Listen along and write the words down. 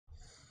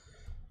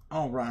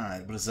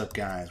Alright, what is up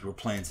guys? We're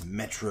playing some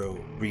Metro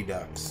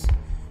Redux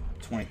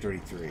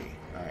 2033.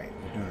 Alright,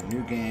 we're doing a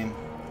new game.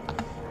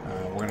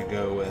 We're gonna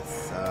go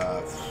with,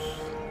 I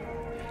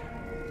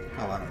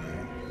don't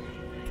know.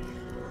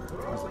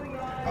 Where's the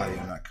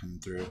audio not coming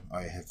through? Oh,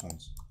 yeah,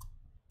 headphones.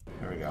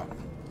 There we go.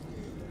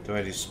 Do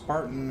I do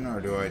Spartan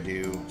or do I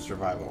do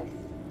Survival?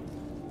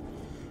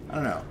 I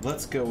don't know.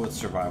 Let's go with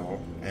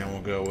Survival, and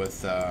we'll go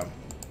with,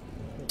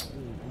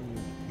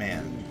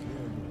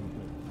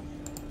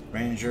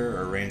 Ranger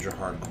or Ranger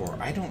Hardcore?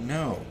 I don't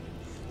know.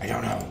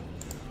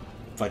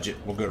 Fudge it.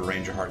 We'll go to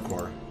Ranger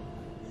Hardcore.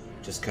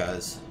 Just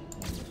cause.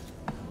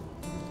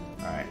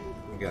 Alright.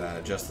 We gotta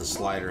adjust the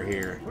slider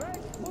here.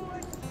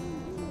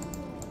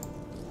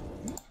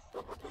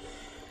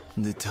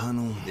 The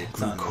tunnel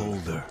grew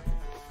colder.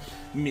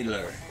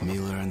 Miller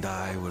and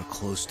I were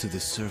close to the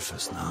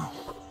surface now.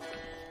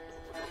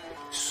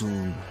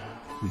 Soon,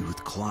 we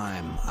would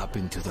climb up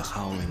into the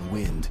howling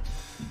wind.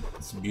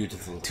 It's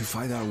beautiful. To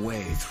fight our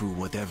way through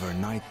whatever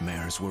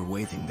nightmares were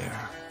waiting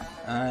there.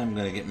 I'm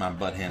gonna get my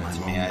butt handed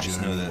to me. I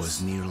just know this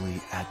was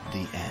nearly at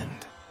the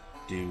end.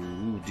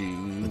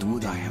 But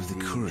would I have the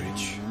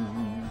courage,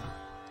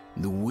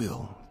 the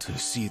will to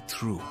see it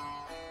through?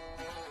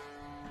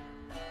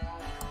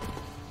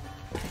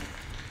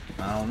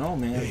 I don't know,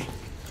 man. Hey,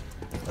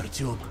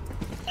 Artyom.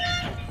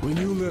 When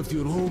you left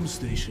your home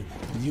station,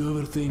 did you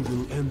ever think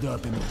we'll end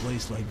up in a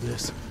place like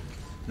this?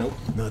 Nope.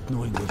 Not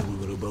knowing whether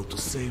we were about to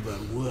save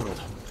our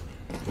world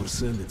or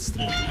send it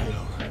straight to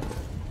hell.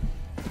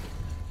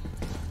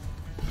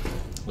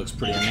 Looks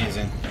pretty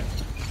amazing.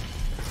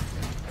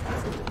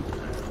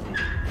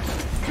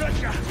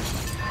 Gotcha!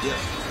 Yep.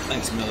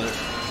 Thanks, Miller.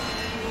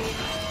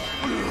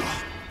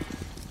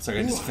 It's like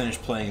I just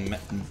finished playing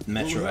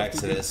Metro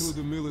Exodus.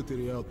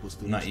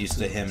 I'm not used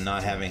to him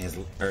not having his,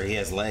 or he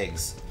has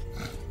legs.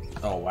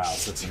 Oh wow,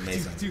 so it's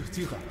amazing.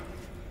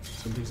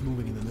 Something's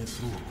moving in the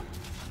next room.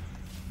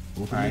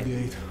 Open the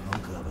gate, I'll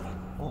cover.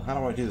 Well, how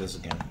do I do this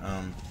again?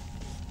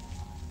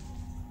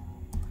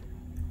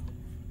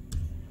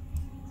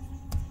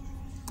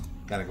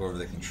 Gotta go over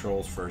the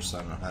controls first, so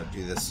I don't know how to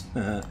do this.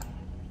 Let's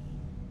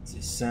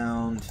see,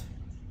 sound.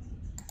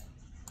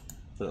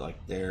 Put it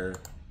like there.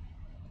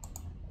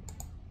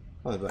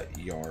 Probably about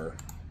YAR.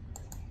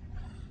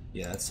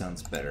 Yeah, that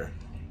sounds better.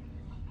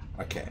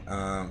 Okay,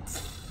 I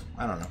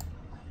don't know.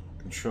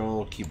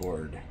 Control,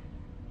 keyboard.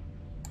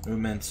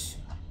 Movements.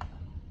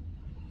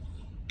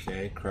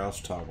 Okay,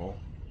 crouch toggle.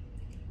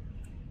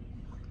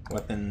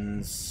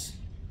 Weapons.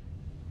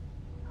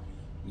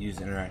 Use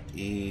interact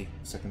E.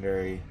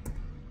 Secondary.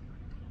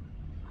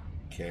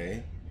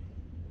 Okay.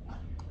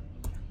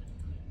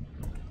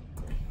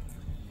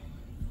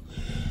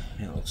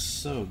 Man, it looks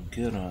so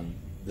good on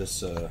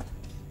this, I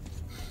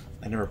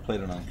never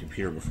played it on a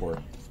computer before.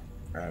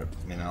 I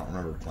mean, I don't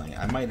remember playing it.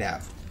 I might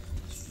have.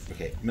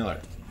 Okay, Miller.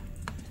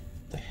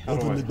 The hell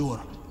open the door.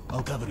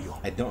 I'll cover you.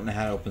 I don't know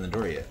how to open the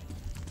door yet.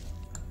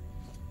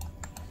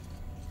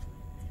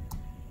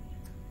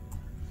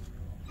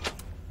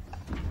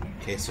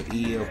 Okay, so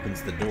E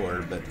opens the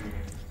door, but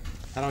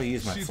how do I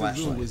use my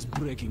flashlight? Is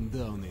breaking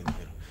down in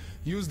here.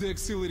 Use the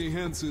auxiliary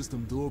hand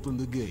system to open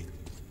the gate.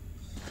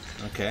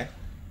 Okay.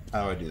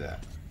 How do I do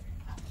that?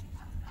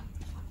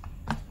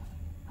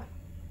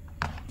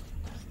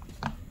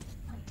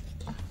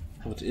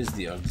 What is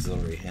the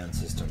auxiliary hand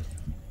system?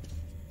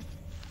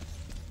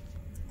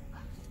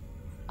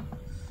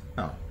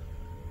 Oh.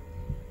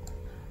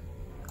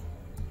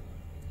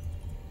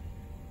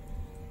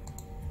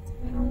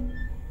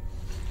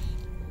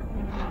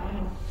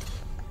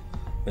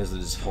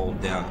 Basically just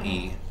hold down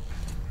E.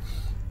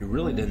 It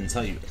really didn't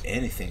tell you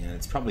anything, and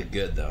it's probably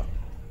good though.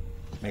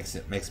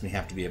 Makes me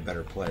have to be a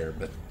better player,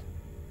 but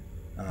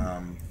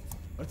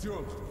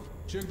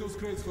check those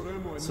crates for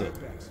ammo and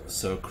medpacks.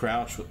 So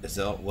crouch is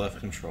left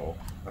control.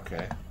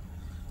 Okay.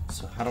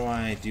 So how do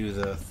I do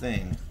the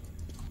thing?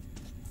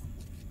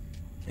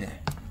 Yeah.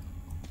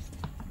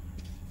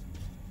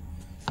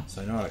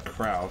 So I know how to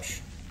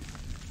crouch.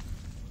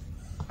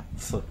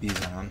 Flip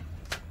these on.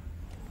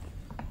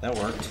 That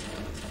worked.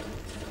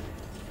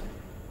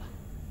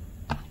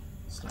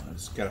 So I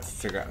just gotta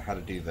figure out how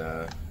to do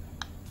the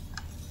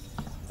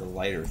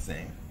lighter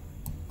thing.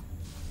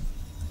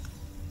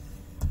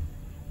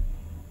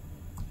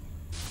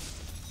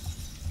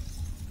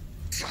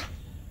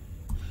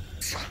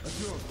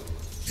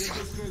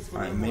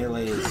 Alright,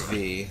 melee is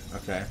V.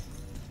 Okay.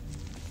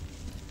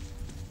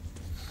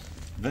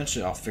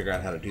 Eventually I'll figure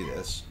out how to do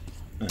this.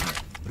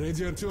 Ready,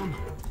 Artyom?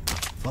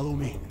 Follow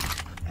me.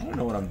 I don't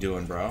know what I'm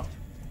doing, bro.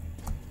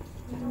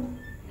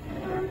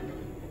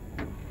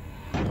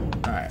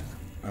 Alright.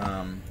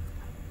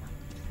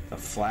 A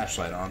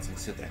flashlight on so I can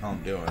see what the hell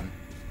I'm doing.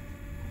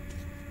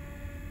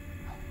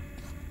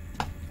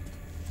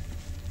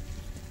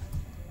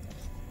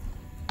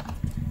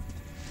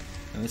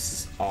 And this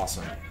is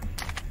awesome.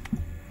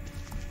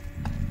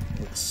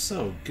 Looks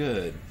so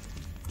good.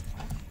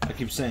 I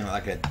keep saying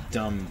like a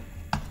dumb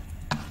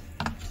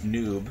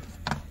noob,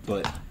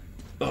 but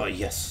oh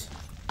yes.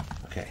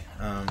 Okay.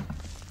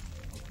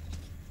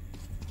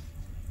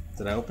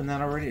 Did I open that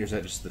already, or is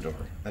that just the door?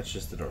 That's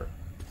just the door.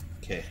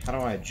 Okay, how do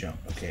I jump?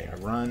 Okay, I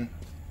run.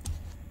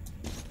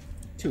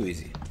 Too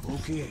easy.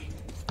 Okay.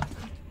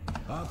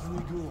 Up we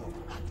go.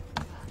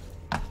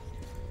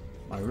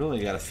 I really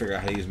got to figure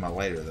out how to use my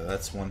lighter, though.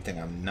 That's one thing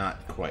I'm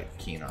not quite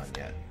keen on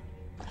yet.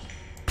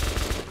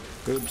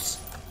 Oops.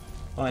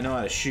 Well, I know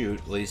how to shoot,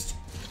 at least.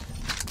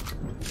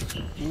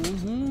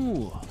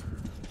 Ooh.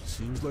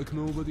 Seems like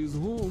nobody's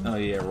home. Oh,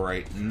 yeah,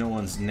 right. No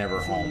one's never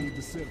home. Leave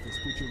the surface,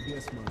 put your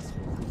gas mask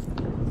on.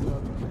 The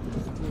other people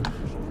in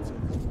the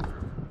turret.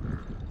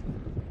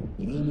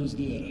 We're almost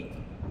there.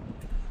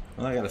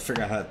 Well, I got to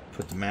figure out how to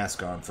put the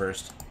mask on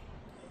first.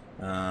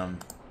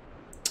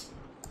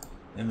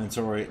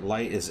 Inventory.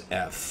 Light is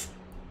F.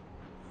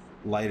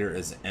 Lighter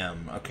is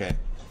M. Okay.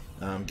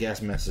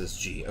 Gas mask is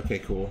G. Okay,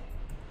 cool.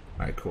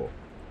 Alright, cool.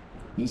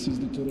 This is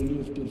the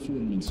Corsair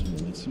performance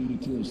room. It's really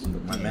close to the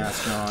My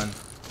mask on.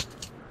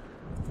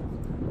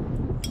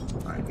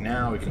 Alright,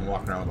 now we can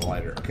walk around with a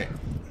lighter. Okay.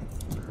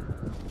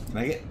 Can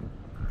I get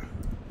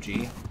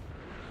G?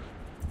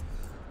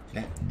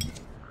 Okay.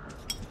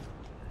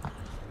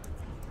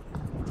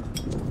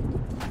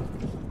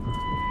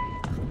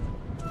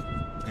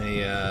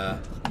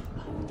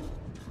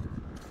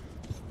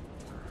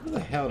 Where the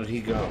hell did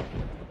he go?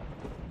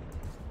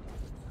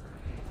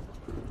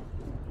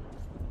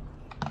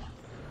 I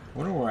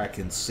wonder where I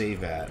can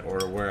save at,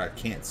 or where I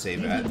can't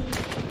save at.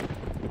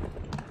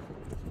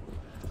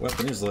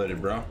 Weapon is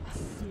loaded, bro.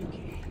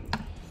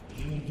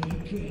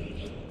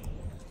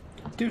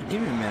 Dude,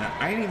 give me a minute.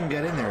 I ain't even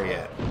got in there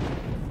yet.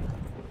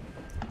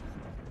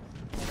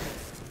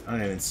 I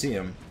don't even see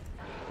him.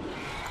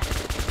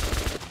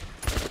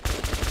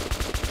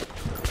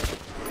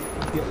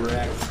 Get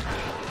wrecked.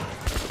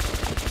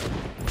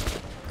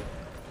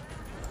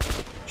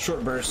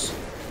 Short burst.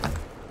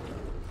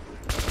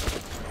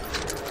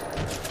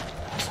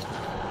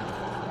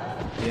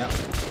 Yep.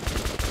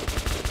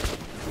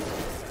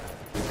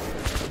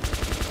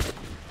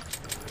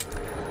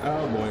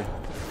 Oh boy.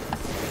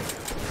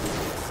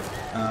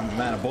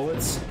 I'm out of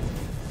bullets.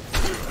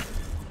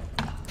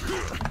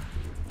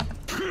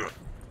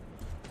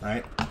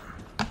 Alright.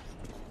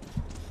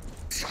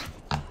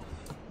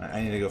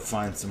 I need to go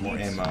find some more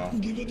ammo.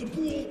 I'm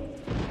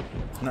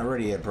not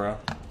ready yet, bro.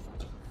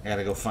 I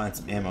gotta go find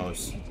some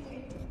ammos.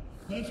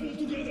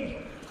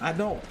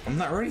 I'm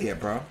not ready yet,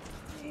 bro.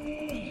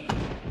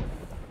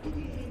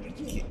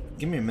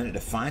 Give me a minute to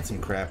find some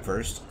crap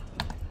first.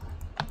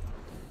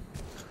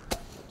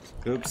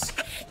 Oops.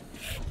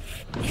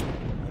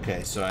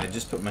 Okay, so I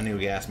just put my new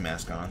gas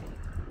mask on.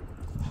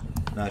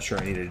 Not sure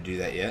I needed to do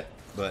that yet,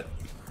 but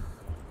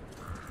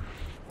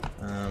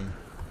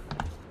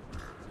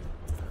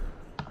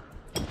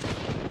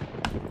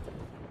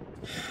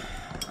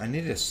I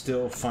need to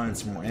still find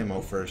some more ammo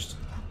first.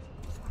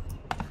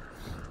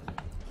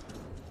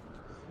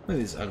 Look at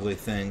these ugly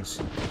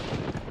things.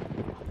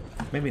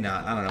 Maybe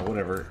not. I don't know.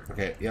 Whatever.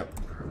 Okay. Yep.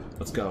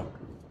 Let's go.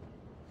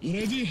 You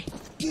ready?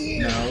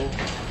 No.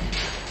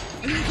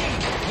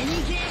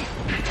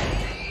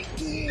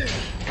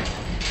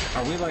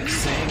 Are we like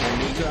saying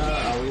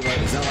Anuka? Are we like?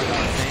 Is that like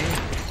our thing?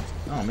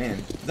 Oh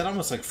man, that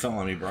almost like fell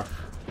on me, bro.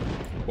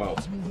 Whoa.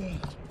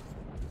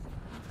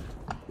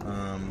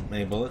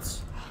 Any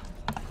bullets?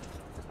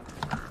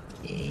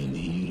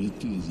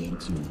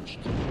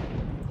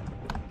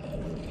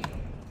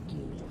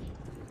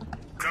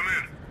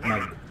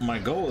 My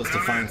goal is to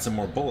find some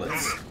more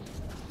bullets. Over.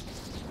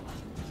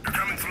 You're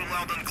coming through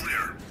loud and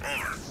clear.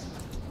 Over.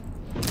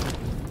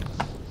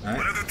 All right.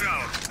 We're at the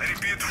tower. I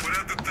repeat, we're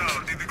at the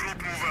tower. Did the group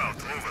move out?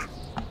 Over.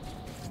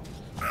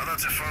 Well,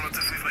 that's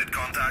affirmative. We've made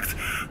contact.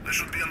 They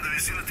should be in the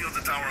vicinity of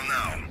the tower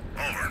now.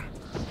 Over.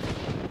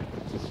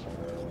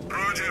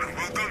 Roger.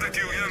 We'll contact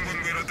you again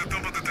when we're at the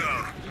top of the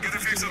tower. Get a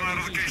fix on our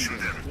location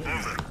then.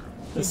 Over.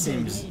 This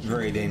seems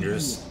very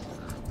dangerous.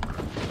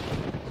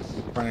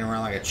 Running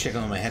around like a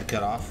chicken with my head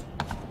cut off.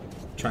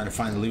 Trying to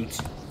find loot.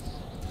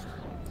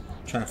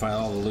 Trying to find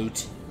all the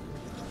loot.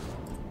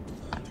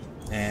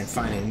 And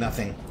finding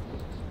nothing.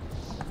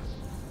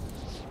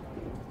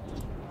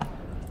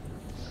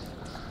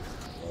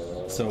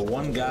 So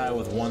one guy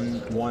with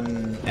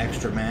one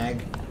extra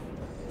mag.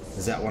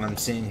 Is that what I'm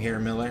seeing here,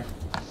 Miller?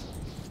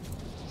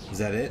 Is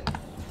that it?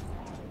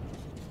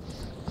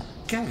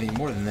 Gotta be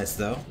more than this,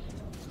 though.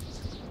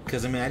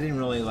 Because, I mean, I didn't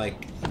really,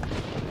 like...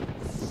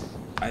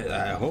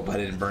 I hope I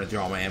didn't burn through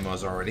all my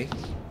ammos already.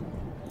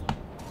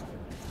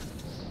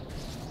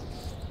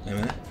 Wait a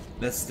minute.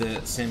 That's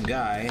the same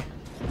guy.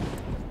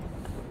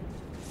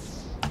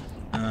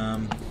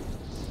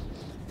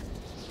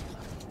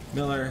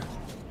 Miller.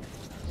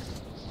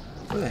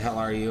 Where the hell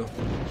are you?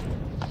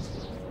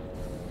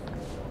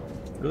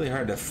 Really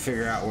hard to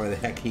figure out where the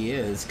heck he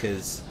is,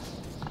 because...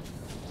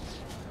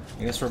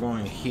 I guess we're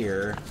going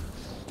here.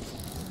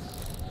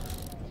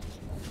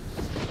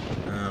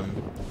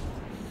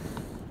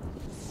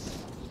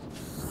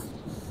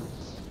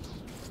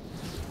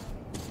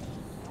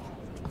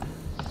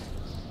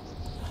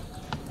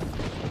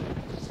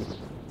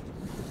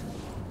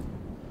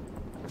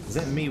 Is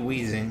that me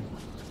wheezing?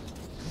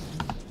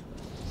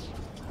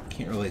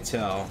 Can't really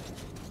tell.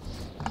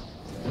 I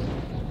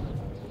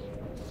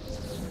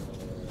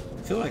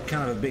feel like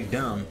kind of a big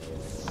dumb.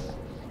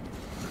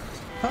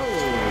 Oh!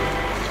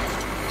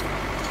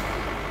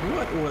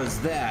 What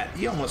was that?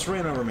 He almost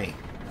ran over me.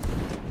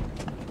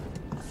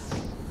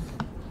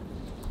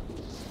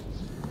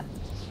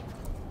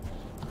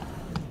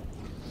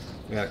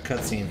 We got a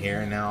cutscene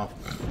here, and now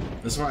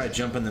this is where I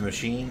jump in the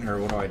machine,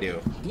 or what do I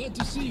do? Glad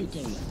to see you,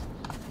 Colonel.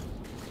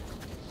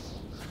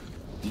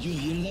 Did you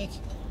hear that?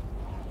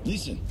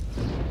 Listen.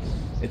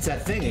 It's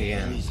that thing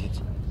again. What is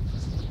it?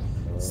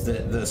 It's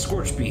the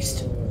Scorch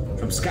Beast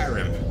from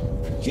Skyrim.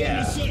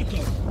 Yeah.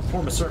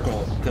 Form a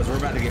circle, because we're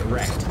about to get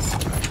wrecked.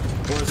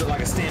 Or is it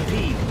like a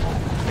stampede?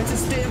 It's a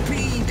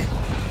stampede!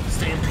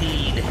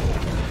 Stampede!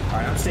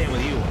 Alright, I'm staying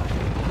with you.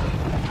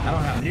 I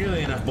don't have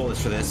nearly enough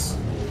bullets for this.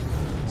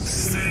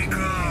 Stay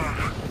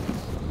calm.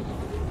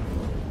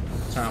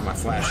 Turn on my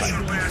flashlight.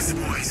 Your best,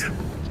 boys.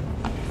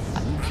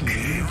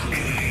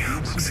 Okay.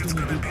 Looks it's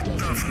gonna be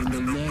tougher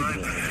than the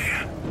library.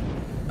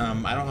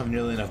 I don't have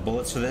nearly enough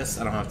bullets for this.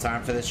 I don't have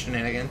time for this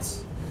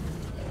shenanigans.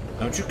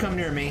 Don't you come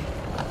near me.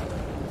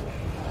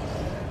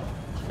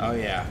 Oh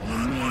yeah.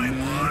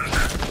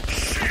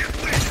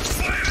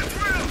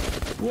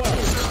 Whoa!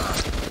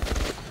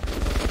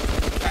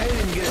 I didn't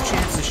even get a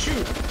chance to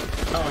shoot.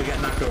 Oh, he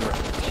got knocked over.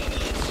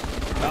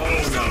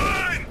 Oh no.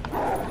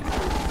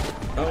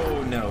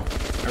 Oh no.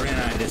 I ran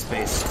out of this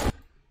space.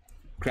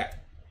 Crap.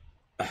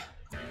 Alright,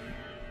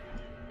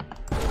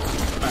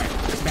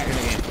 back in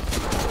the game.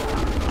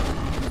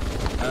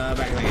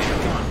 Back in the game.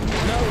 Come on.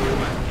 No,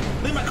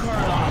 leave my car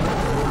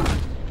alone.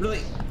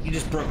 Really? You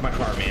just broke my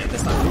car, man.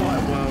 That's not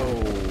what.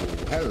 Whoa.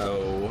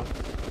 Hello.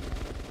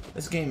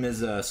 This game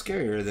is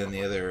scarier than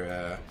the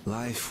other.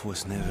 Life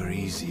was never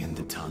easy in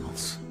the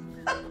tunnels,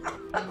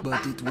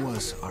 but it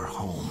was our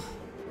home.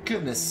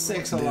 Goodness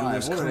sakes There alive!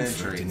 was What an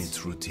comfort in injury.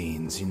 its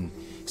routines, in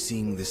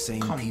seeing the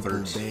same people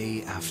Comfort.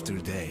 day after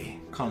day.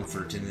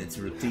 Comfort in its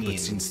But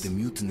routines. since the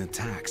mutant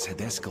attacks had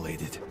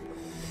escalated,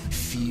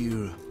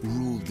 fear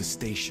ruled the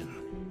station.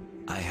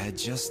 I had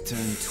just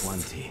turned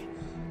 20.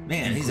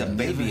 Man, he's a Could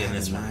baby never in have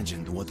this one.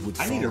 imagined what would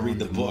I need to follow read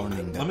the the book.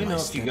 morning that Let me know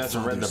my if you guys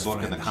have read the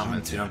book in the stepfather's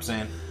comments, you know what I'm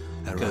saying?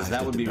 Because arrived that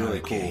at would the be really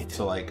cool. barricade.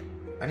 So, like,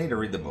 I need to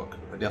read the book.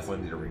 I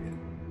definitely need to read it.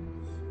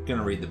 I'm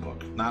gonna read the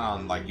book. Not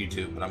on, like,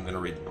 YouTube, but I'm gonna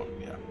read the book,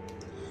 yeah.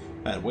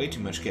 I had way too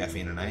much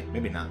caffeine tonight.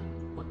 Maybe not.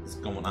 What is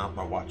going on with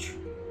my watch?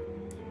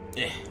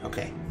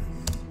 Okay.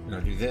 I'm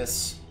gonna do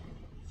this.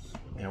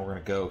 And we're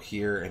gonna go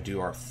here and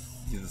do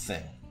the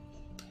thing.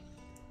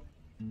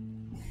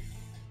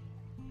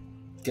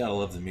 Gotta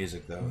love the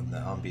music, though, and the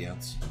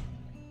ambience.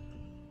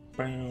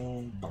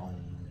 Boom, boom,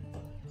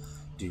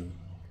 do,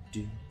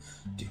 do,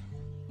 do,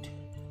 do.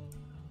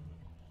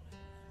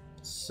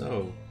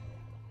 So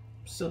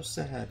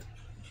sad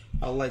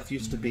how life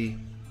used to be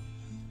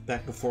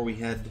back before we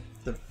had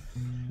the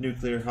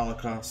nuclear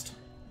holocaust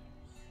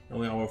and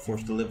we all were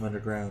forced to live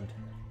underground.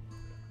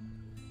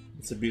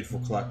 It's a beautiful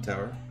clock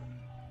tower.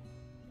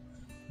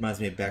 Reminds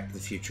me of Back to the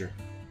Future.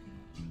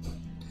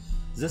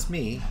 Is this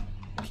me?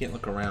 I can't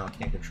look around,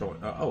 can't control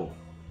it. Oh,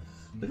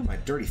 look at my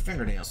dirty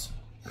fingernails.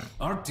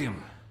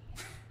 Artyom,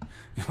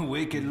 you're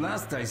awake at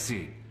last, I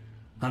see.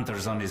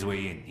 Hunter's on his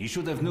way in. He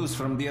should have news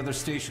from the other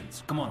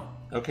stations. Come on.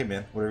 Okay,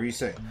 man. Whatever you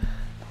say.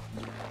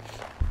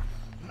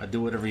 I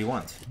do whatever you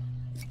want.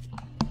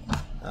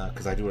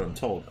 Because I do what I'm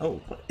told.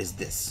 Oh, what is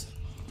this?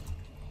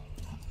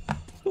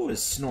 Who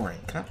is snoring?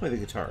 Can I play the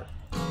guitar?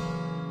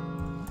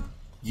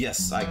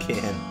 Yes, I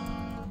can.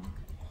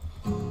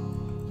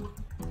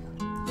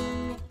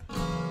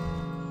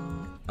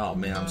 Oh,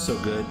 man, I'm so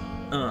good.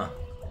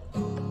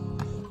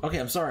 Okay,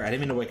 I'm sorry. I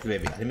didn't mean to wake the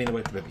baby.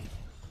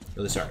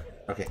 Really sorry.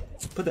 Okay,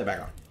 put that back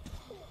on.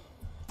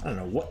 I don't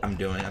know what I'm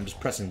doing. I'm just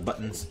pressing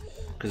buttons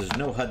because there's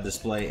no HUD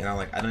display, and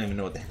I don't even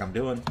know what the heck I'm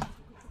doing.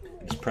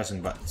 I'm just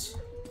pressing buttons.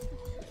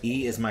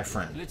 E is my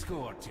friend. Let's go,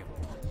 Artyom.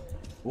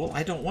 Well,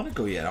 I don't want to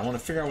go yet. I want to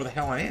figure out where the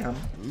hell I am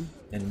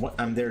and what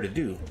I'm there to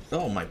do.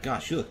 Oh my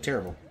gosh, you look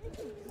terrible.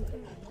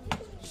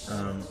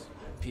 Let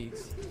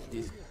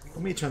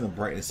me turn the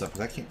brightness up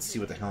because I can't see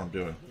what the hell I'm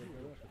doing.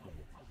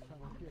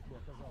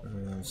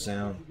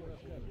 Sound,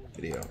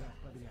 video.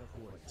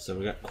 So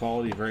we got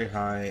quality very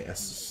high.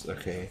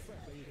 Okay,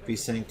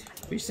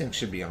 VSync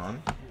should be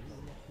on.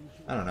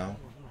 I don't know.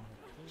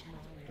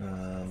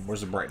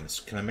 Where's the brightness?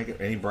 Can I make it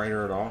any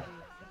brighter at all?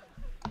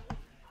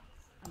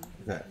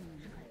 Okay.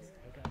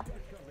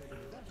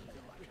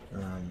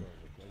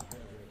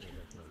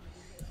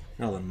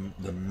 No,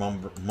 the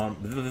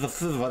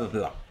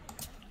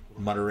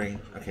muttering.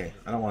 Okay,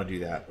 I don't want to do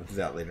that. We'll do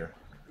that later.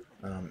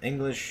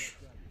 English,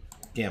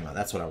 gamma.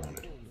 That's what I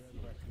wanted.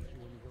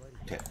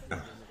 Okay.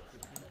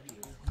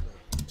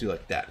 Do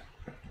like that.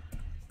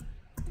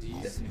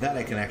 That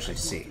I can actually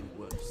see.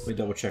 Let me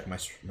double check my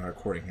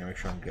recording here. Make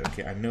sure I'm good.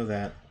 Okay, I know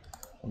that.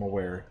 I'm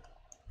aware.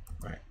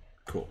 All right.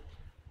 Cool.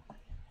 All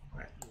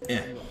right.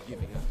 Yeah.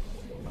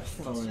 My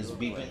phone is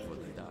beeping.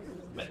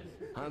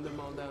 Hand them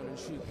all down and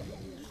shoot.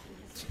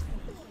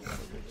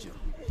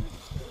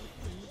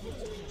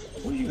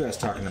 What are you guys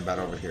talking about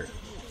over here?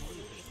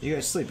 You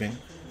guys sleeping?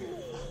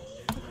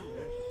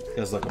 You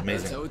guys look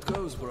amazing. That's how it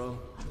goes, bro.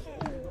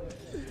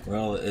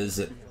 Well, is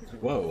it?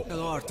 Whoa.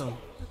 Hello, Arton.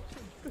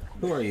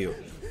 Who are you?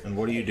 And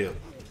what do you do?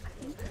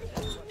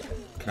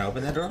 Can I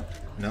open that door?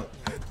 Nope.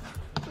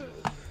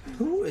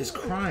 Who is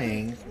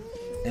crying?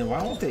 And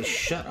why won't they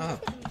shut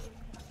up?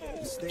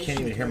 Can't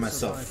even hear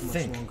myself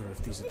think.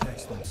 If these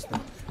attacks don't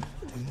stop,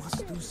 we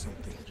must do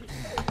something.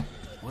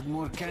 What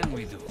more can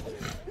we do?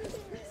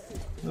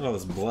 Look at all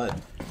this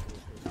blood.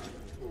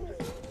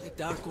 The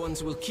Dark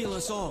Ones will kill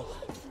us all.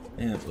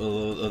 Yeah,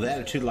 well, with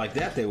attitude like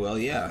that, they will,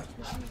 yeah.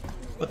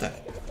 What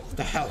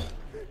the hell?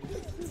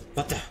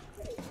 What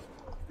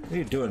are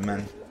you doing,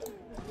 man?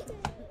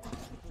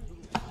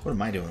 What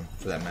am I doing,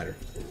 for that matter?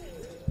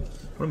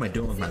 What am I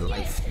doing with my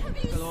life?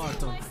 Hello,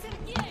 Arton.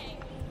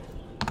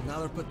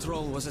 Another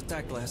patrol was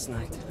attacked last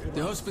night.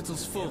 The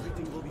hospital's full.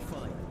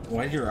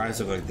 Why do your eyes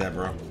look like that,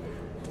 bro?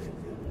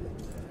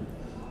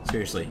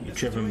 Seriously, you're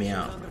tripping me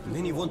out.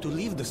 Many want to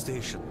leave the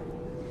station.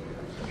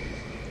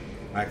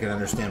 I can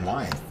understand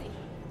why.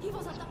 He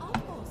was at the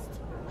outpost.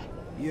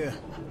 Yeah.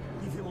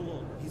 Leave him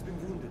alone. He's been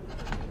wounded.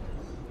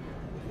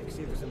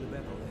 Xavier's in the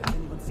battle. Has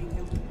anyone seen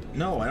him?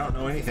 No, I don't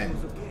know anything.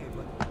 Okay,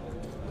 but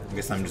I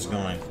guess I'm just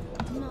going.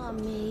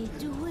 Mommy,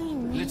 do we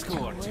need Let's go,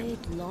 to Artyom.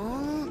 wait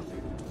long?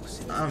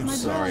 I'm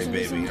sorry,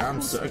 baby.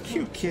 I'm so a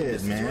cute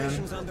kid, man.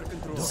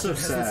 It's so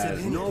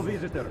sad. no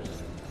visitors.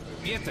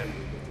 Pieter!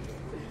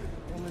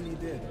 How many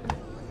dead?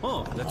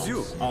 Oh, that's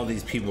you. All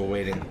these people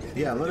waiting.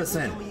 Yeah, let us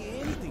in.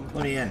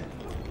 Let me in.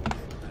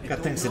 Got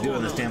things to do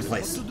in this damn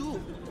place.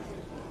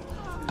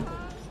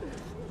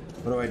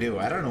 What do I do?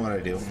 I don't know what I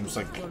do. I'm just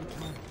like,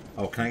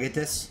 oh, can I get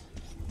this?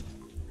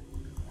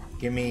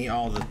 Give me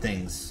all the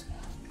things.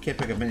 I can't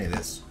pick up any of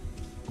this.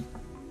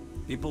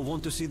 People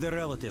want to see their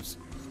relatives.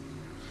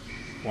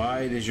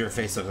 Why does your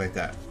face look like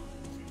that?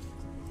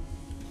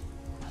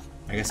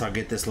 I guess I'll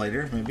get this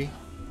later, maybe.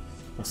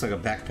 Looks like a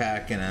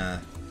backpack and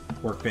a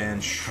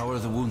workbench. How are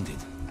the wounded?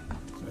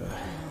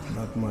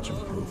 Not much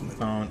improvement.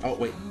 Phone. Oh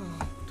wait,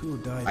 Two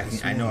died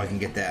I know I can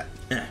get that.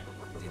 The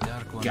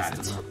Dark Ones Got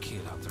do it. not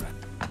kill outright.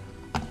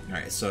 All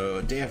right.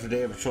 So day after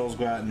day, patrols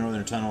go out in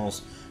northern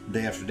tunnels.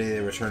 Day after day,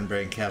 they return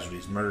bearing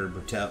casualties, murdered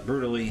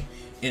brutally,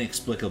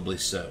 inexplicably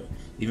so.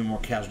 Even more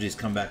casualties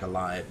come back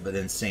alive, but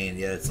insane.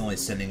 Yet it's only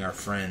sending our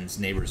friends,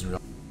 neighbors, and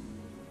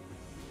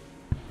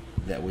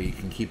that we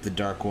can keep the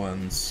Dark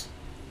Ones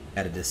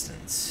at a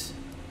distance.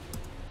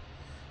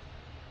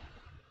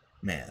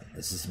 Man,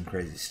 this is some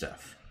crazy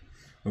stuff.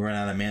 We run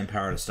out of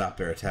manpower to stop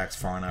their attacks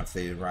far enough.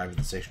 They arrive at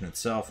the station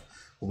itself,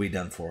 we'll be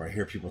done for. I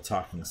hear people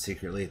talking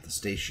secretly at the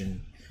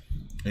station,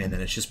 and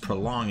then it's just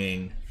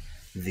prolonging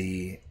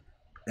the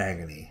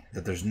agony,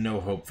 that there's no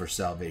hope for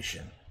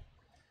salvation.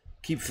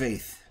 Keep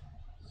faith.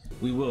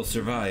 We will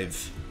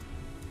survive.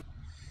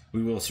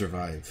 We will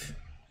survive.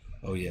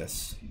 Oh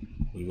yes,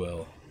 we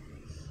will.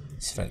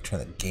 See if I can try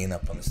to gain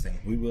up on this thing.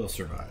 We will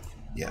survive.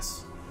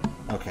 Yes.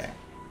 Okay.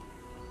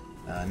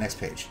 Next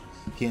page.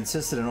 He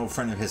insisted an old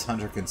friend of his,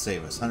 Hunter, can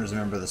save us. Hunter's a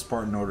member of the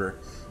Spartan Order,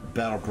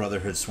 Battle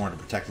Brotherhood sworn to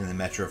protecting the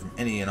Metro from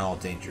any and all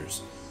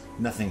dangers.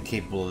 Nothing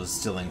capable of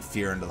instilling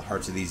fear into the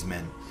hearts of these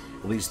men.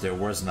 At least there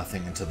was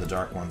nothing until the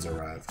Dark Ones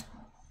arrived.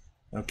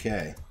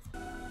 Okay.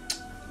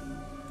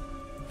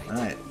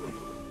 Alright.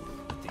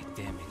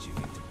 They damage your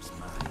victim's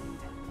mind.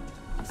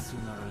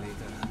 Sooner or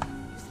later,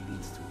 this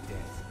leads to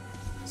death.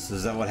 So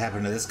is that what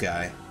happened to this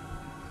guy?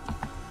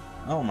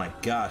 Oh my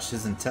gosh,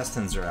 his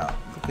intestines are out.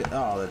 Look at,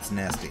 oh, that's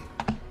nasty.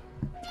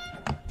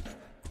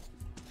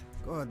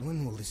 God,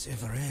 when will this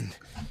ever end?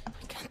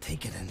 I can't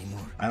take it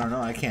anymore. I don't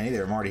know, I can't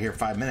either. I'm already here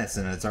 5 minutes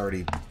and it's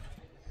already...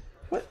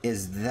 What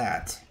is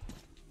that?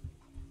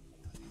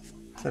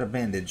 Is that a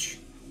bandage?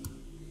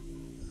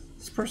 Is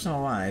this person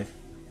alive?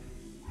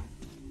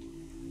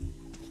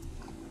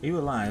 Are you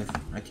alive?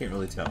 I can't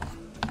really tell.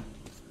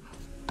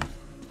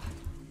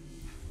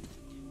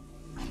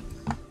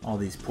 All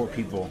these poor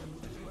people.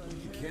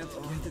 Can't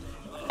get it.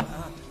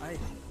 I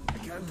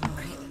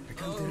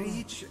can't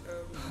reach.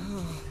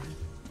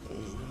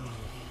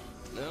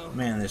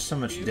 Man, there's so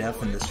much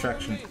death and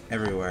destruction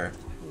everywhere.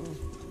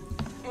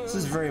 This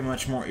is very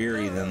much more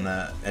eerie than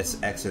the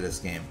Exodus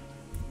game.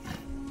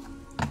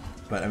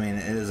 But I mean,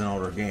 it is an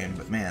older game,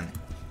 but man.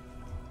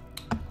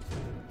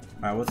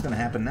 Alright, what's gonna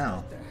happen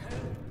now?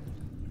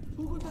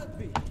 Who would that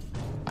be?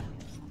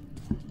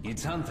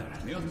 It's Hunter.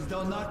 Milton's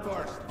don't knock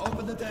first.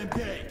 Open the damn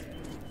gate.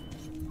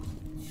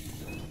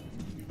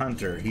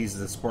 Hunter, he's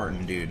the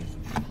Spartan dude.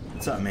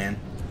 What's up, man?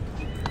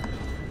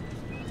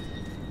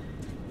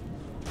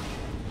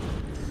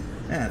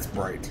 Yeah, it's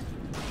bright.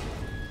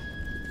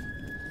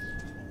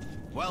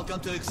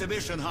 Welcome to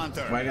Exhibition,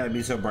 Hunter. Why gotta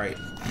be so bright?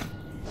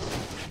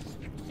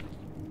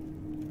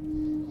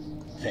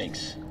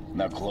 Thanks.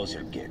 Now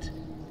closer, Git.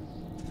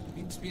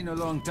 It's been a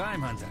long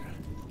time, Hunter.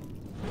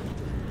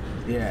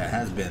 Yeah, it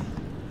has been.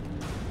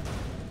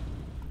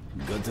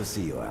 Good to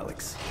see you,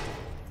 Alex.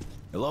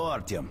 Hello,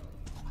 Artyom.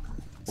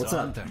 What's So,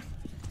 up? Hunter,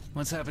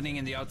 what's happening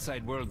in the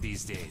outside world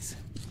these days?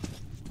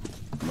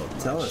 Not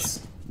Tell much.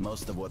 us.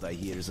 Most of what I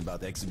hear is about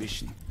the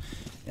exhibition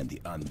and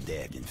the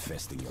undead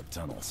infesting your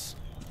tunnels.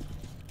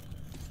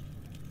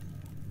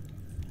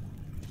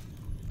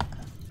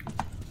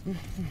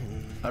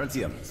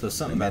 Artyom, So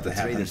something I met about to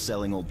a trader happen.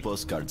 selling old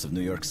postcards of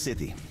New York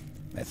City.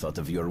 I thought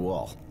of your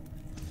wall.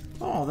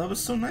 Oh, that was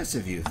so nice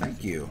of you.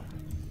 Thank you.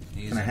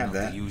 These Can I are have not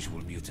that? the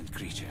usual mutant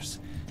creatures.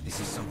 This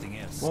is something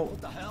else. Well,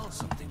 what the hell?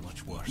 Something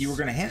much worse. You were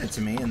gonna hand it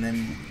to me, and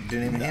then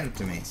didn't even hand it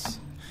to me.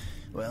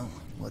 Well,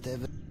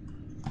 whatever.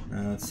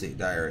 Let's see,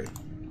 diary.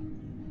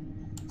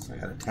 So I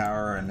got a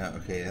tower, and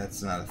okay,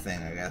 that's not a thing,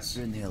 I guess.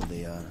 Where in hell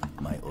they are,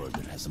 my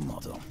order has a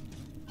motto.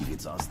 If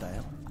it's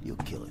hostile, you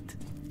kill it.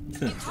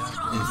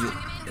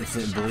 if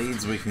it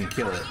bleeds, we can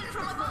kill it.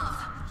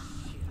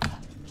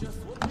 Just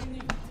what we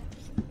need.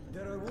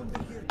 There are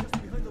wounded here just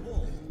behind the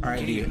wall. All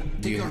right, do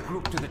Take you? your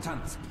group to the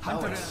tunnels.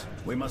 Hunter. Alex,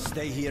 we must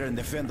stay here and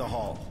defend the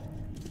hall.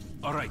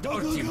 All right, our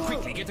team,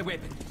 quickly get a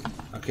weapon.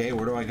 Okay,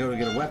 where do I go to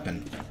get a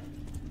weapon?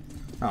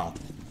 Oh,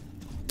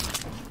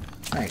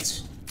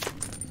 thanks.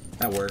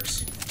 That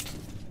works.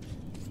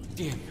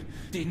 Damn,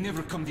 they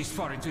never come this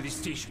far into this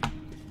station.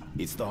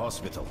 It's the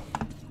hospital.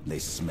 They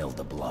smell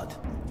the blood.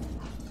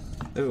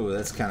 Ooh,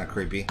 that's kind of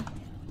creepy.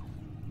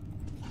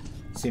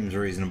 Seems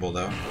reasonable,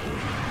 though.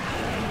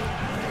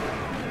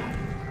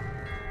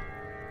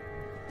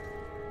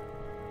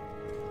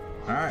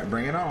 Alright,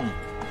 bring it on.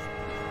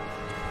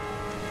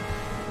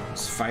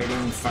 It's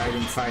fighting,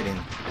 fighting, fighting.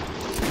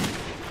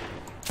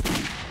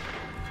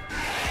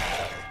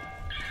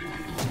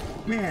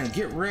 Man,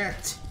 get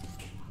wrecked.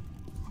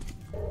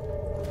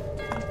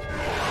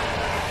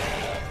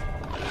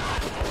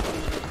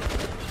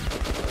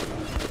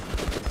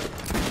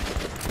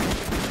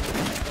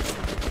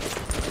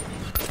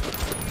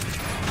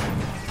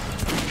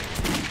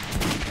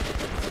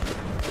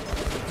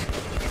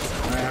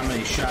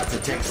 Shots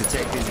it takes to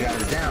take these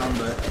guys down,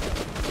 but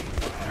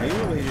I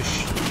usually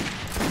just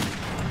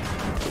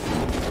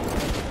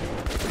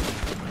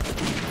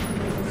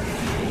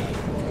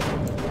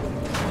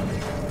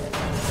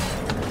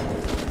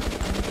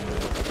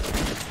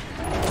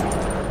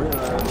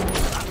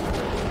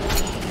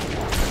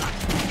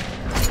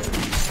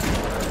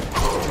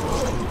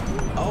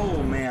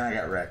oh man, I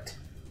got wrecked.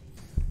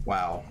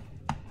 Wow,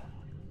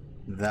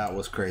 that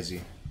was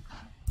crazy.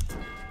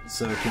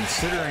 So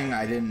considering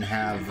I didn't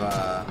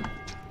have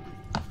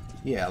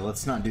yeah,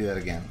 let's not do that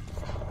again.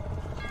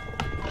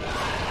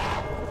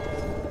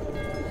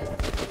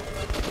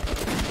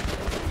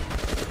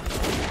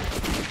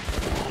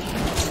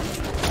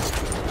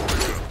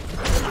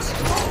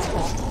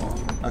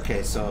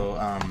 Okay, so,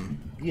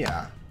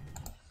 yeah.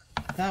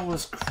 That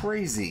was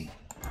crazy.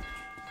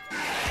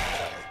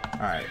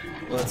 Alright,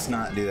 let's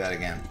not do that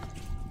again.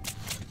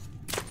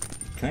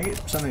 Can I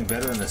get something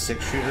better than a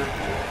 6-shooter?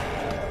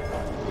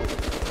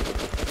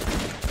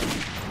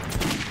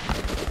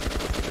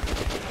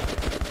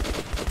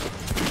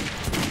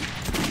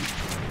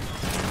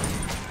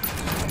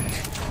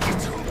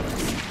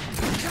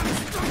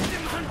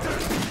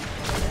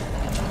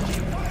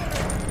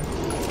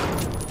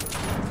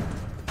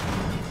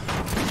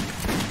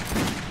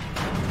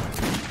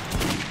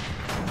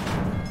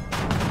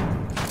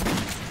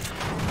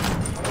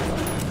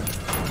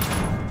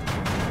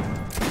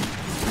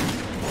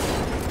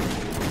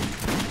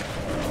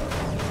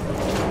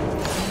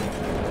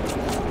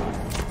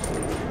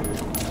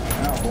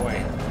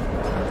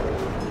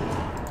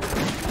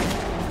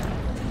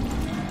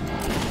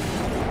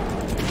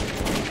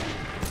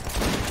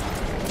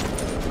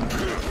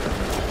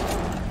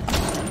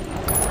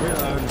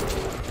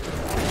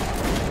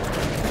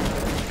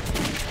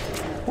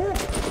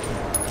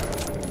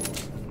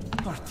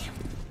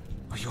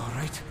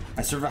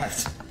 I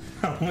survived.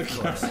 Oh my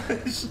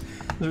gosh.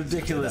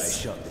 Ridiculous.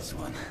 I shot this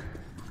one.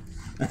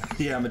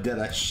 Yeah, I'm a dead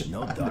eye.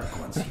 No dark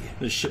ones here.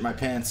 Just shit my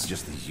pants.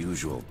 Just the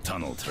usual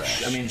tunnel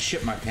trash. I mean,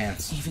 shit my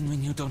pants. Even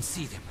when you don't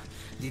see them,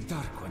 the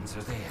dark ones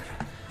are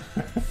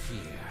there.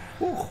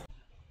 Fear.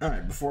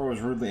 Alright, before I was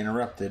rudely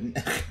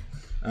interrupted,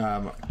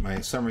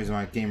 some reason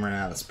my game ran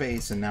out of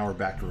space, and now we're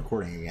back to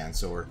recording again.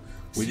 So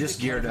we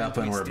just geared up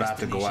and we're about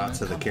to go out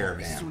to the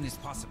caravan. As soon as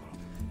possible.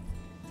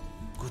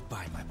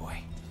 Goodbye, my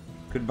boy.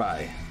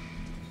 Goodbye.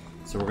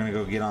 So we're gonna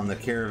go get on the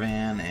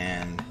caravan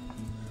and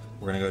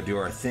we're gonna go do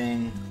our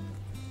thing.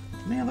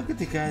 Man, look at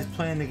the guys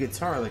playing the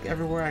guitar like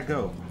everywhere I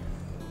go.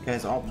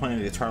 Guys all playing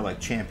the guitar like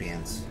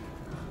champions.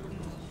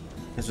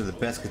 These are the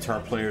best guitar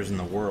players in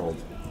the world.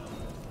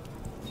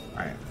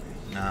 Alright.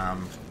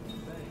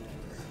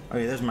 Oh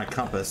yeah, there's my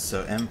compass.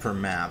 So M for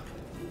map.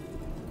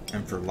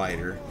 M for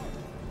lighter.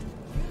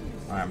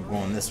 Alright, I'm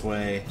going this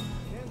way.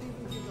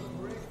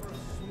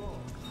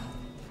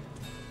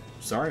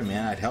 Sorry,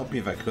 man. I'd help you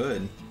if I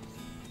could.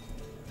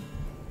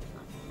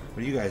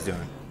 What are you guys doing?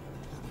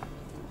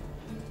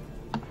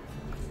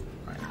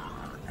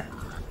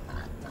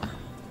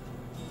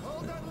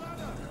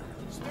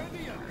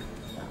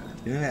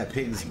 You think that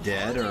pig's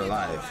dead or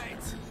alive?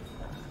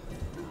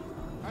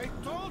 I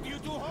told you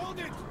to hold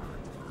it.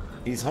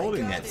 He's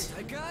holding it.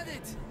 I got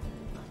it.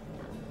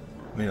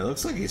 I mean, it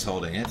looks like he's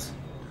holding it.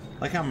 I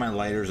like how my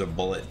lighter's a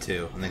bullet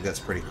too. I think that's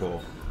pretty cool.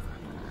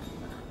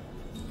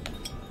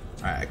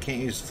 Alright, I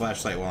can't use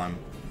flashlight while I'm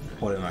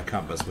holding my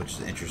compass, which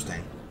is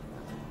interesting.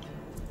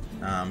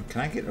 Can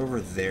I get over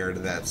there to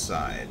that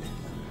side?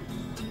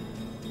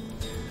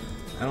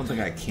 I don't think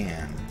I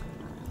can.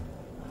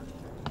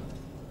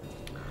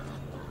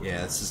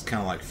 Yeah, this is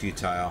kind of like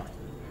futile.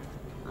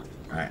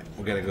 Alright,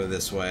 we gotta go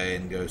this way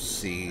and go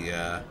see,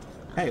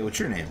 hey, what's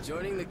your name?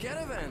 Joining the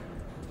caravan.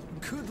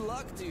 Good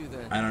luck to you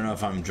then. I don't know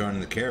if I'm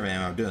joining the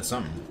caravan, I'm doing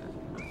something.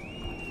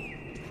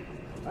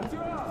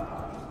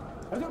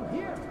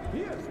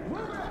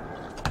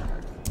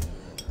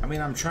 I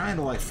mean, I'm trying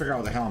to, like, figure out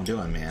what the hell I'm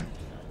doing, man.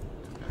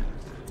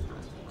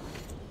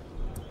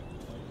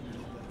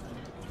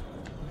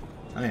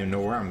 I don't even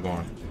know where I'm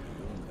going.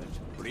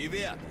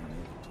 Привет.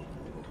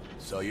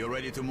 So you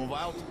ready to move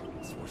out?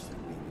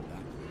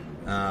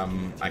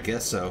 I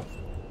guess so.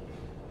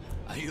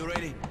 Are you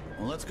ready?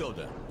 Well, let's go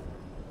then.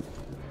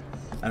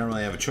 I don't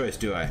really have a choice,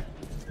 do I?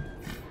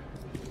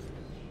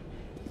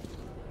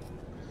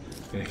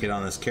 Gonna get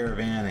on this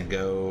caravan and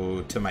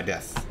go to my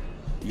death.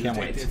 You Can't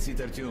take wait. that seat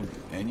or two,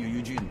 and you,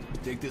 Eugene,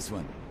 take this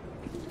one.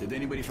 Did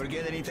anybody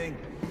forget anything?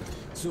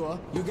 So,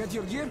 you get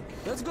your gear?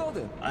 Let's go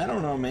then. I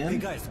don't know, man. Hey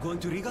guys, going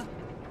to Riga?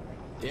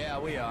 Yeah,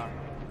 we are.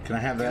 Can I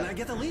have Can I that?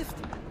 get a lift?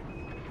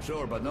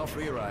 Sure, but no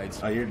free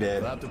rides. Oh, you're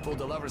dead. We'll have to pull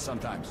the lever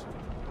sometimes.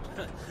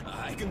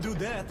 I can do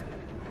that.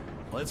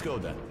 Let's go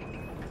then.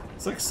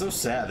 It's like so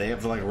sad. They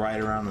have to like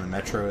ride around in the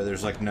metro.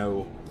 There's like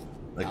no,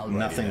 like Alrighty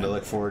nothing to then.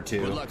 look forward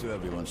Good to. luck to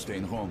everyone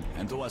staying home,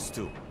 and to us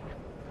too.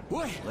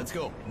 Boy, Let's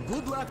go.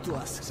 good luck to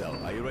us. So,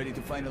 are you ready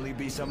to finally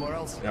be somewhere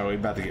else? Oh, we're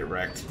about to get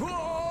wrecked.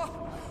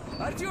 Oh,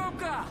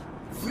 Artyomka!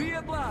 Free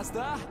at last,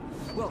 huh?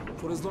 Well,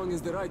 for as long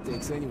as the ride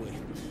takes anyway.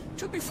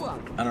 Should be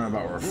fun. I don't know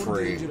about we're More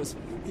free. dangerous.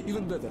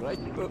 Even better, right?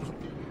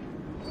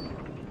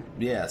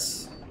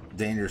 Yes,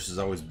 dangerous is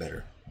always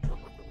better.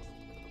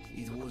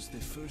 It was the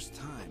first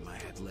time I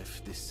had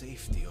left the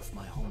safety of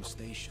my home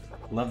station.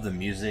 Love the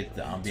music,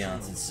 the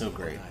ambiance. It's so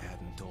great. I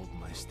hadn't told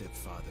my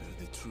stepfather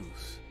the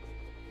truth.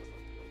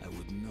 I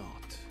would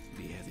not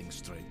be heading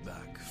straight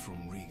back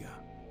from Riga.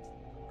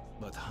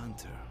 But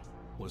Hunter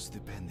was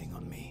depending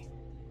on me.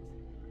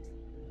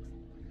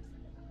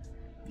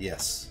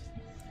 Yes,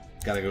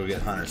 gotta go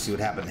get Hunter. See what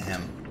happened to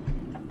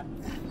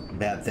him.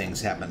 Bad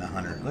things happen to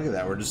Hunter. Look at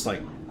that. We're just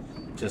like,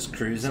 just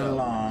cruising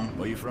along.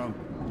 Where you from?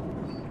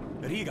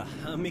 Riga,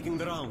 I'm making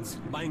the rounds,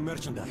 buying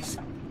merchandise.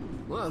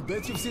 Well, I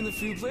bet you've seen a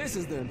few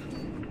places then.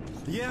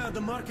 Yeah,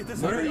 the market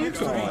is Where are right you next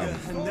to going? Riga,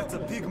 and that's a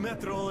big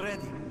metro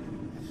already.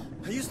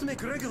 I used to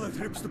make regular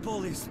trips to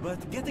Polis,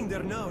 but getting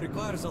there now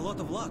requires a lot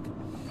of luck.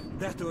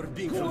 That or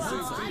being from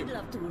Wow, I'd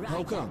love to ride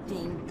How come? that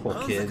thing. Poor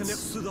Hansa kids.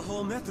 connects to the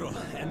whole metro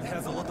and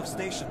has a lot of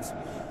stations,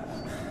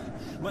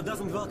 but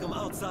doesn't welcome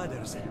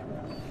outsiders.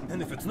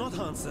 And if it's not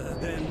Hansa,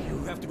 then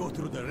you have to go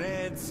through the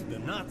Reds, the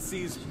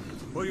Nazis,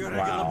 or your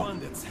regular Wow.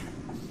 bandits.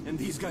 And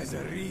these guys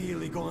are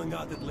really going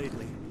at it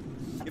lately.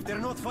 If they're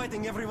not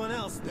fighting everyone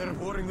else, they're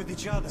warring with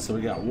each other. So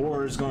we got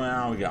wars going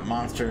on. We got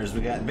monsters.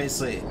 We got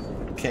basically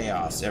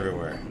chaos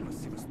everywhere.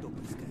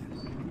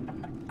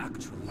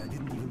 Actually, I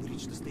didn't even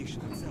reach the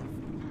station itself.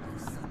 I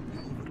was suddenly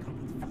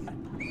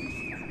overcome with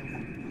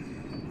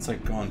fear. It's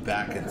like going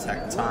back in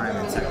time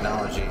and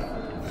technology.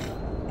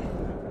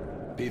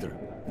 Peter,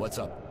 what's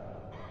up?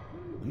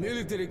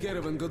 Military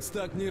caravan got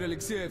stuck near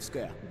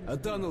Alexeyevskaya. A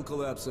tunnel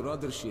collapsed or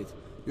other shit.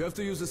 You have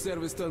to use a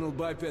service tunnel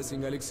bypassing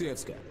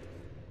Alexeyevskaya.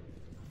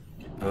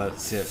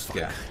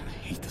 Alexeyevskaya. I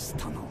hate this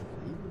tunnel.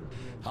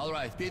 All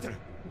right, Peter,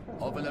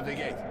 open up the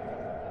gate.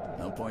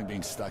 No point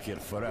being stuck here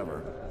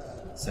forever.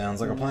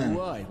 Sounds like a plan.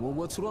 Why? Well,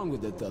 what's wrong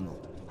with that tunnel?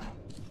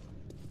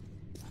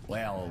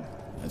 Well,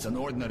 it's an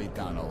ordinary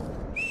tunnel.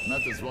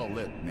 Not as well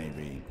lit,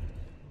 maybe.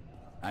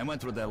 I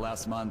went through there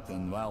last month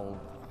and, well,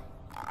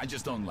 I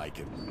just don't like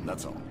it.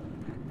 That's all.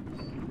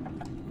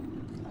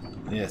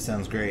 Yeah,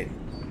 sounds great.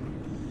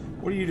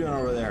 What are you doing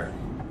over there?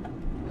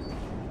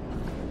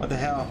 What the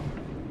hell?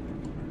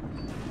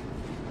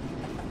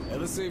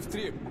 Have a safe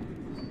trip.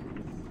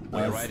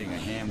 We're riding a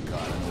hand car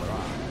and we're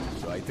armed,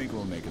 so I think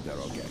we'll make it there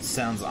okay.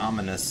 Sounds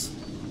ominous.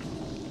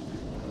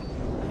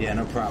 Yeah,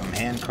 no problem.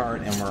 Hand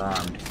cart and we're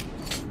armed.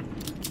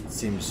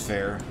 Seems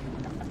fair.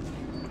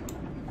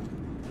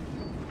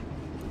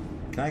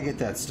 Can I get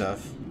that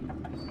stuff?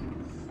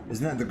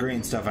 Isn't that the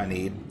green stuff I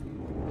need?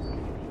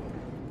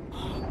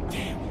 Oh,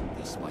 damn,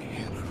 that's my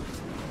hand.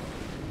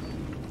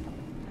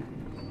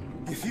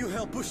 If you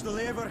help push the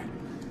lever,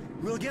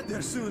 we'll get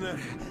there sooner.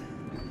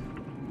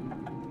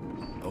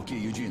 Okay,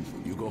 Eugene,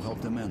 you go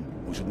help the men.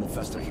 We should move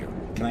faster here.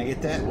 Can I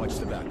get that? You watch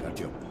the back,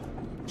 Artyom.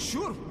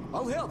 Sure,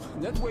 I'll help.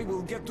 That way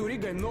we'll get to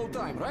Riga in no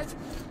time, right?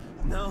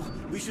 Now,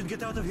 we should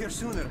get out of here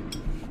sooner.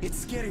 It's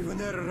scary when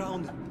they're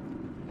around.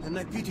 And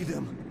I pity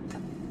them.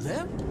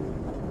 Them?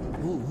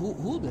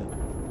 Who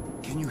them?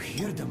 Can you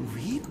hear them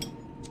weep?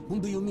 Whom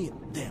do you mean,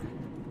 them?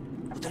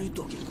 What are you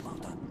talking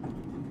about, huh?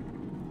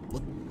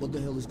 What the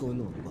hell is going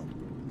on, Bob?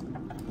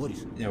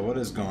 Boris? Yeah, what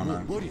is going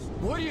on? Boris?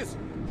 Boris!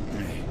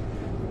 Hey,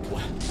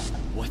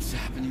 what's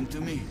happening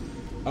to me?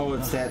 Oh,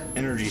 it's that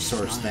energy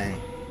source thing.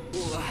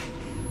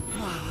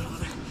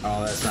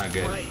 Oh, that's not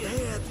good. My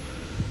head.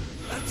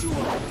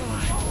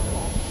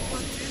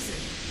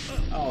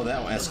 Oh,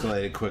 that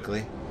escalated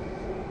quickly.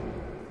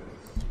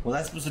 Well,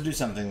 that's supposed to do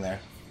something there.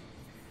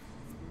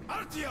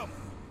 Artyom!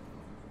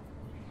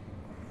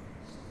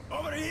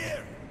 Over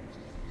here!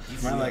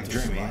 Am I like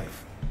dreaming?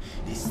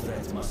 This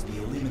threat must be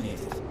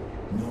eliminated,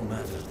 no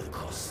matter the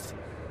cost.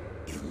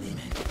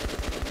 Eliminate.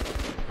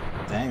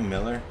 Dang,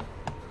 Miller.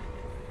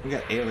 We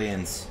got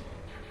aliens.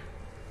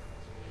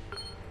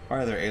 Why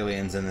are there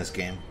aliens in this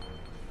game?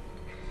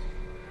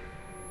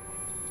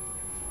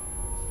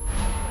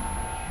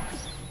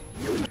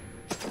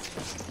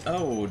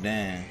 Oh,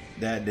 dang.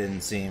 That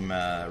didn't seem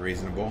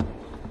reasonable.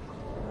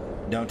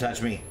 Don't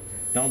touch me.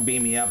 Don't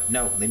beam me up.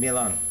 No, leave me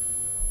alone.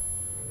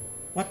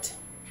 What?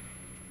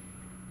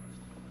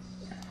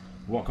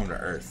 Welcome to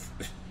Earth.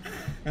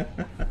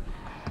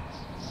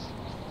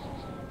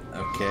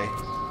 Okay.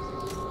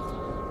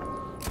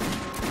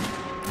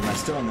 Am I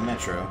still in the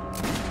metro?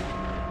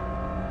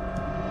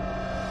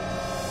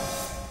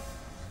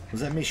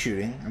 Was that me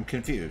shooting? I'm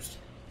confused.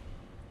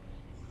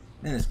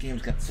 Man, this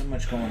game's got so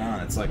much going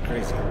on. It's like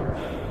crazy.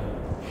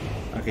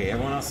 Okay,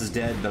 everyone else is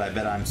dead, but I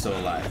bet I'm still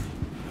alive.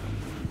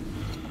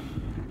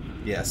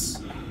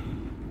 Yes.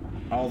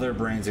 All their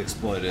brains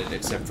exploded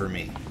except for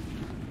me.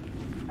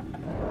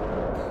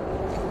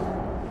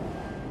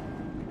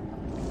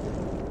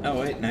 Oh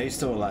wait, no, he's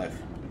still alive.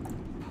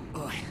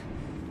 Oi.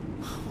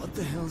 What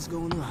the hell's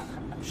going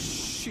on?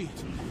 Shit.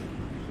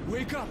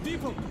 Wake up,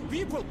 people!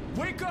 People!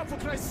 Wake up, for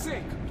Christ's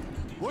sake!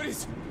 What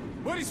is...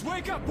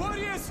 Wake up!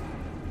 Boris!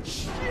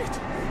 Shit!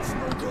 It's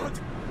no good!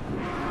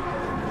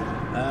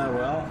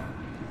 Well...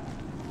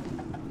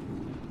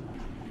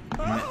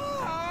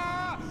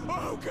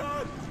 Oh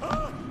god!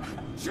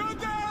 Shoot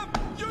them!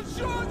 You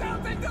shoot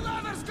them! Take the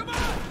ladders! Come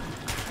on!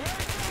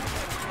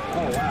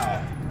 Oh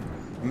wow.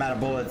 I'm out of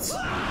bullets.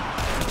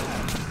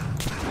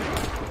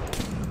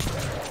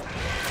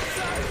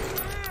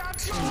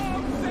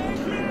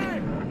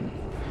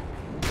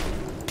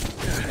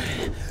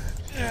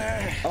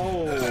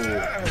 Oh.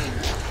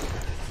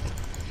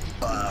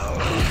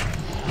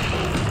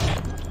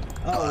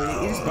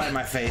 Oh, he's biting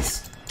my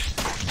face.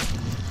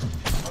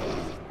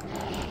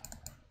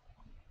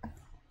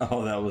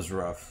 Oh, that was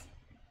rough.